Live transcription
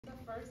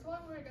first one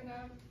we're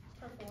gonna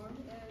perform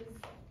is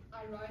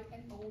I Ride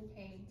an Old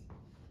Paint.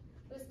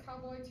 This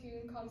cowboy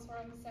tune comes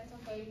from Santa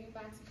Fe, New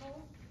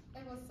Mexico.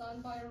 It was sung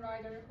by a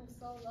rider who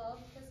so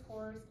loved his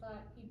horse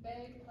that he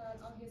begged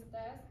that on his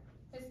death,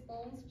 his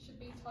bones should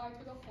be tied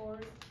to the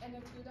horse, and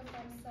the two of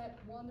them sat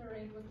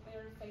wondering with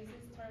their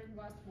faces turned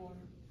westward.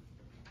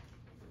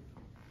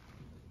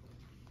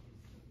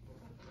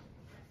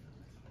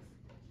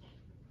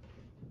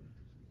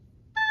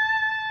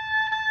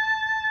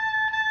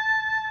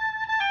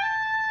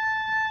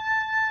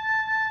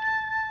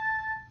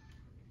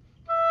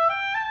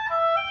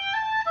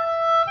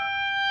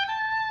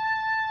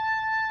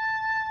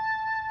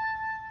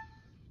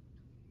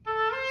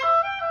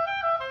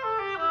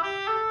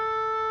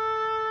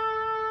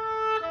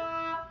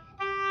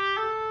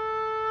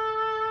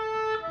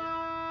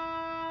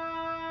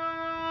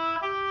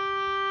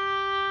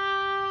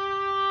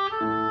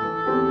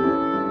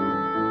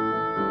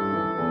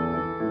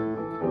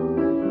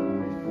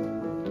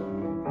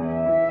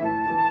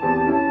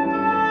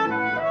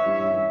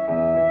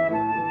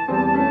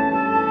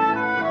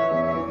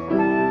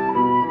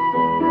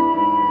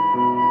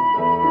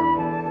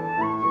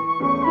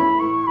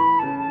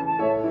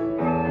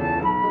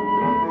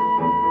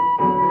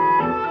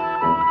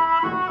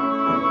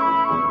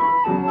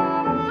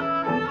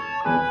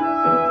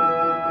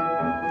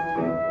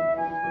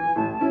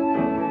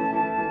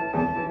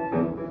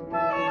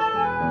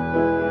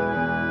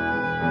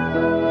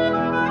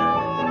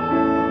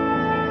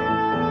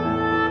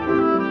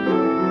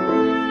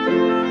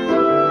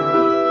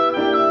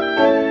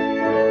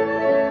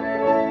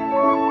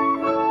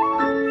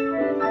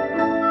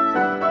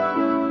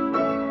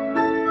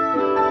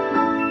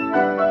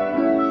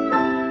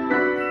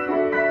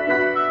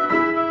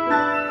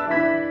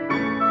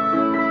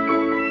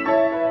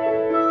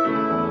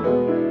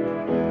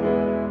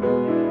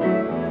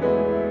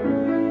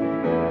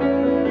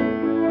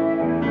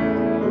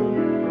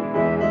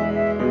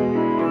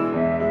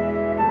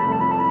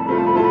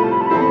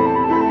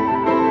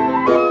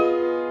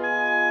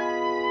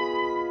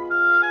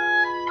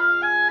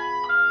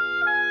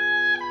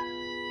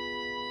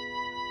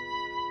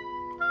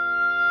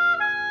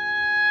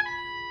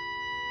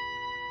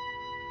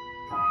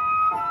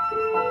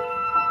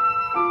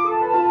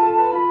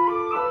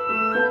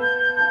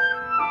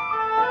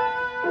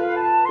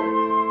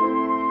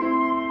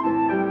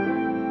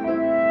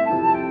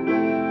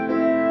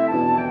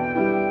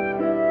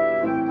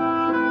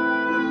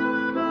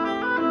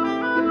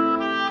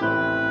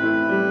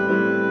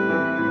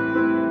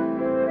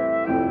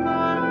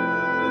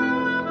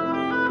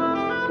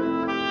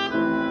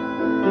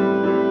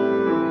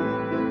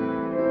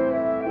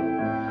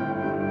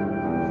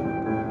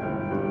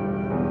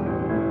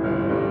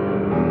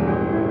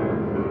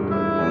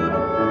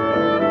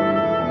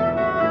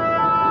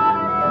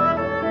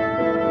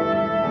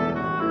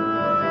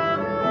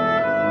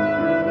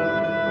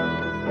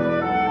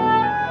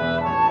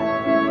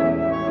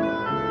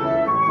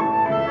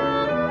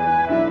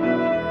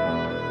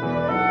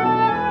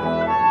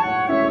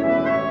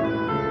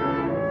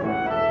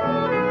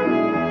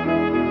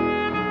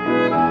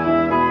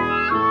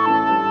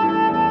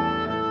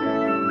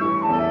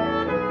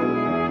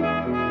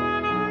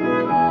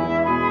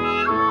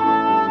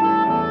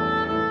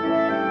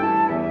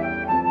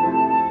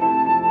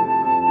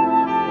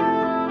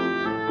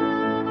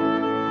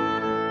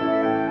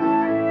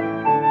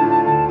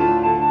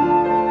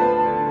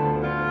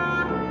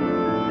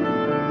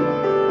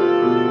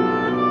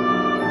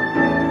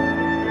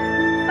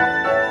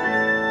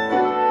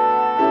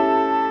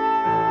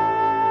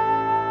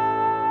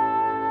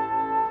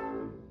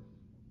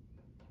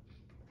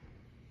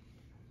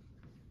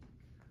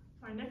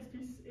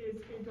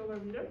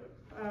 Adolorido,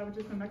 which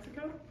is from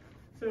Mexico.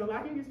 So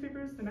lacking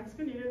newspapers, the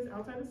Mexican natives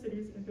outside the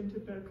cities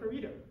invented the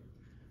corrido,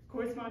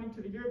 corresponding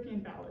to the European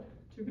ballad,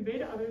 to convey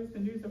to others the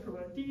news of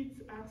heroic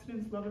deeds,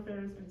 accidents, love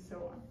affairs, and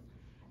so on.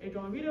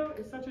 Adolorido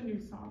is such a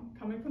news song,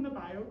 coming from the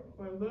Bayou,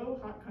 or low,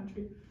 hot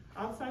country,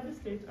 outside the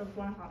state of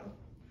Guanajuato.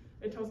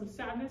 It tells of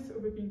sadness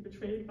over being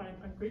betrayed by an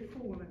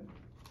ungrateful woman.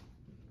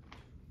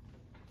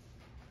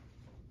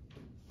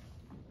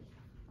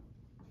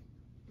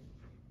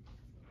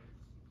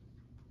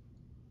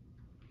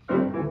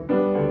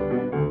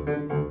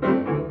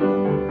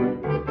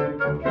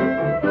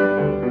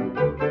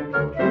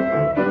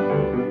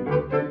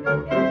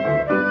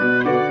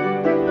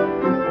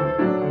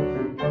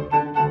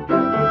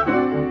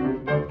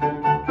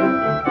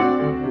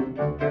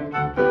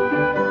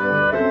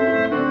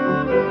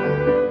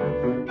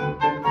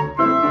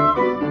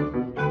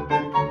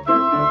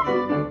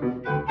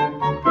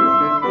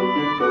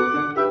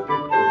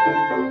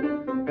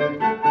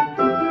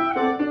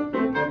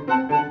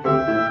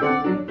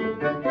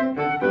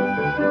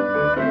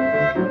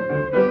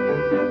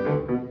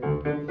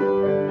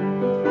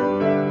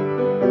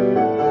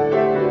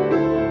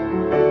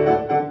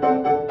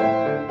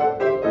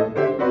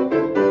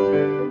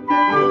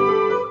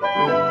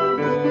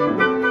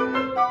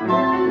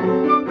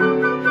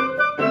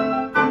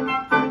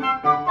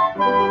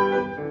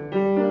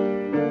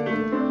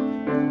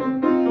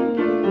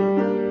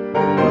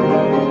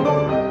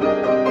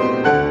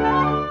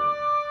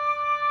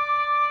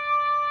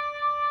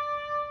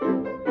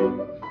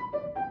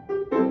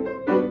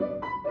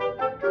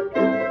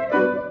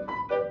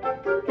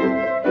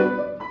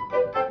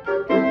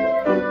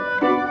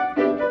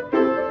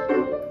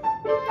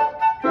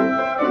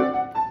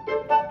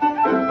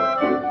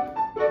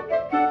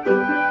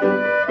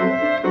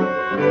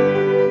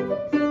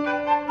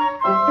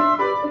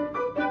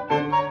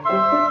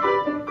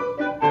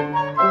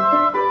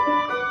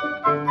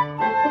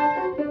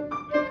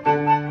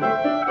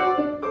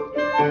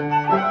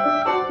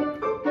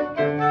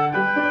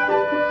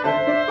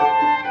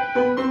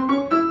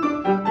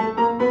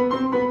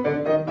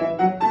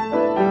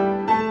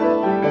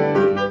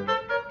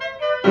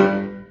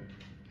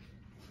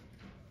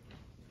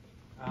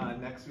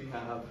 next we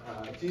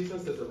have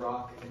Jesus as a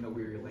rock in the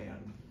weary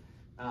land.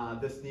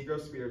 This Negro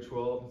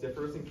spiritual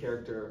differs in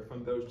character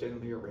from those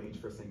generally arranged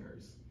for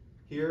singers.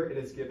 Here it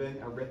is given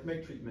a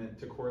rhythmic treatment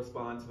to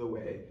correspond to the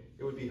way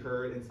it would be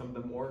heard in some of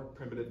the more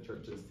primitive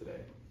churches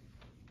today.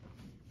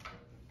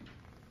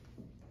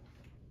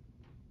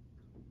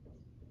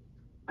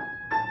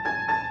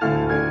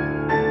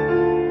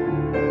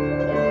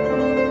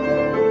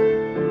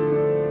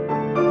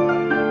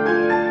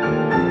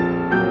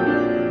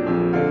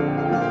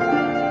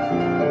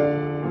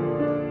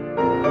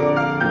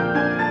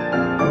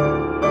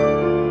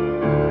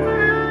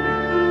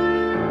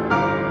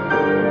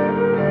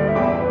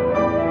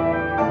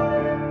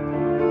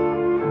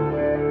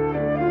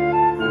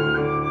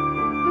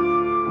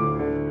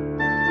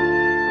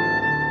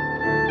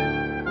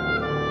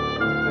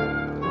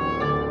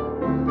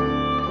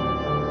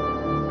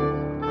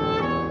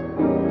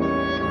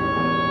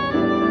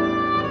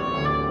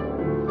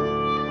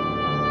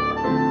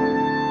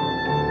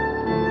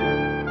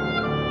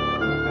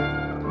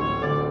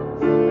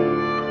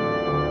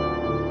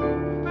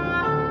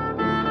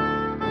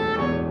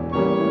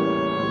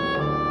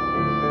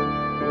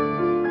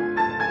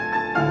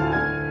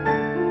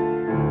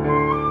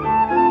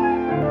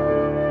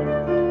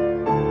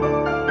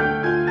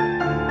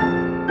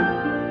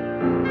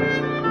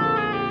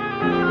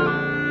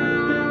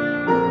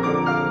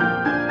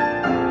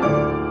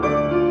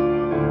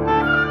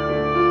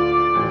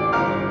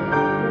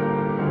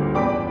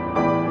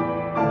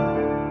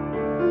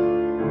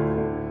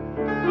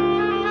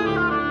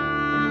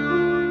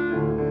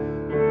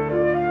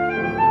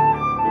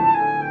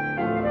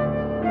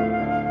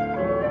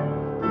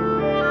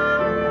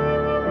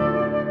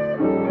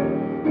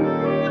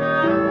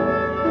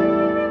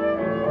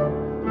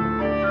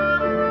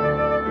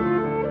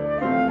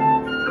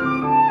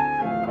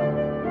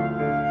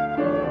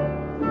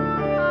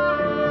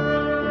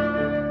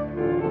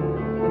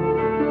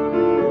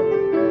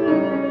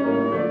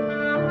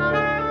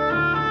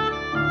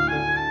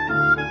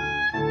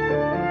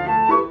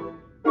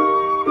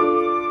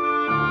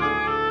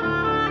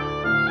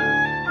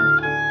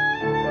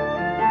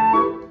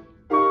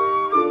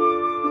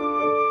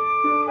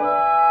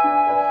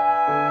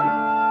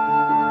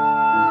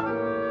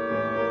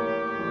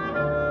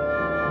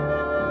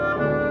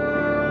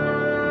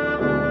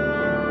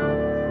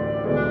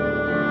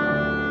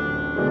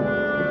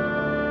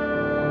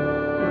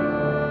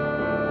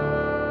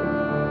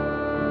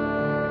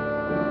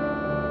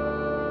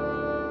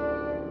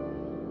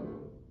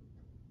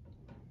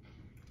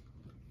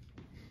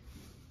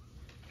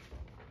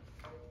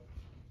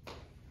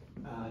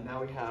 Now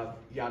we have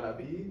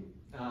Yaravi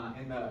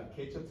in the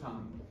Quechua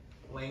tongue,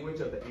 language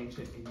of the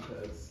ancient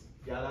Incas.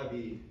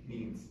 Yaravi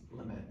means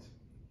lament.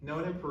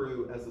 Known in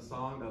Peru as the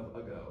song of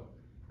Oboe,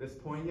 this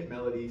poignant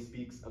melody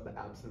speaks of the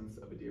absence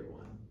of a dear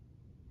one.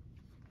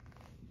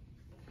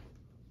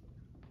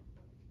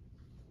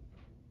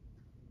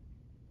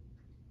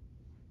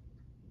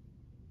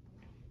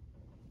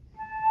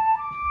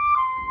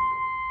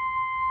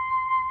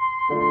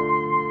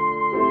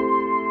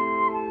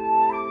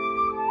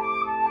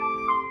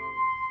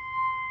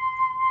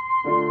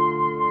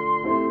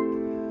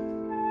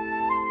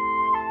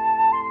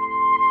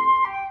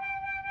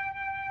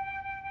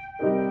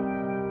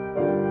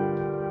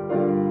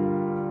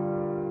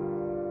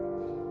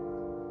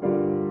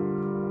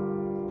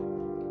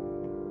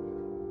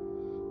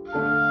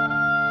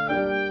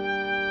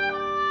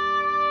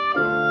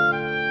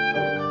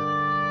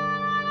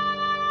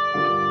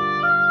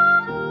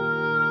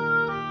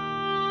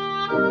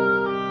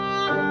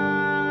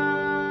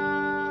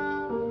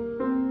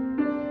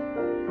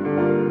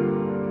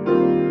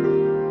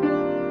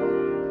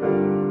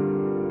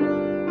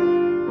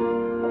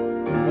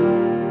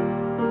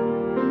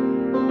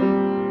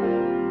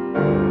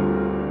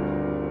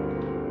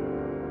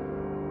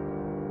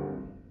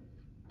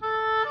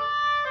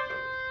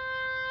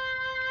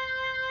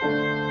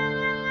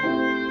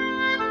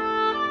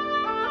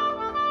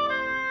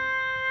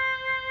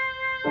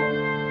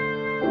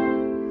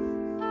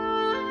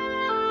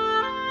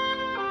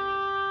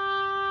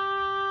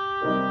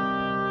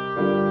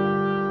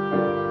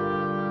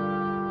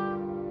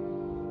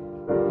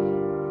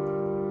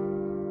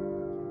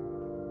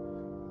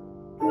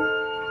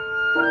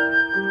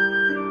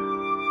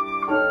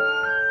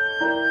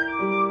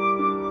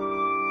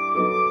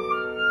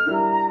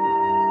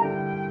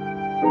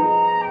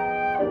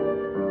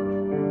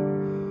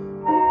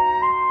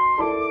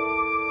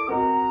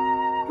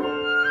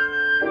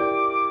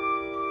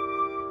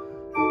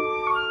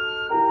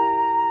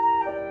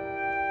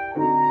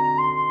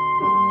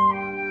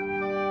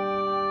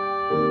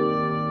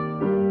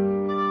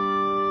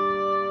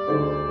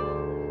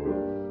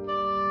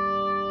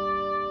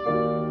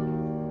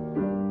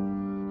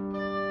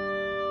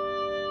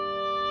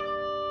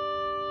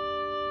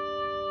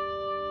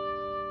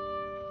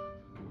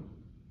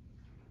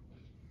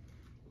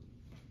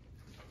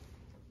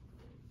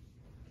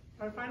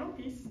 Our final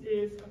piece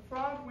is a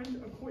frog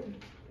wind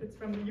accordant. It's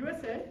from the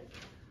U.S.A.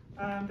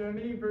 There are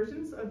many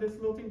versions of this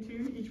lilting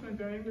tune, each one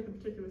varying with a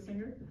particular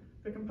singer.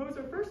 The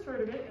composer first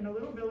heard of it in a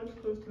little village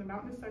close to the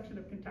mountainous section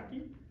of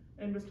Kentucky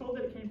and was told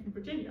that it came from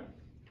Virginia.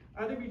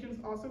 Other regions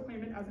also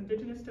claim it as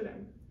indigenous to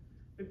them.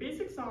 The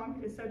basic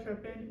song is said to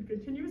have been in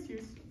continuous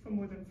use for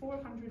more than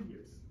 400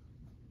 years.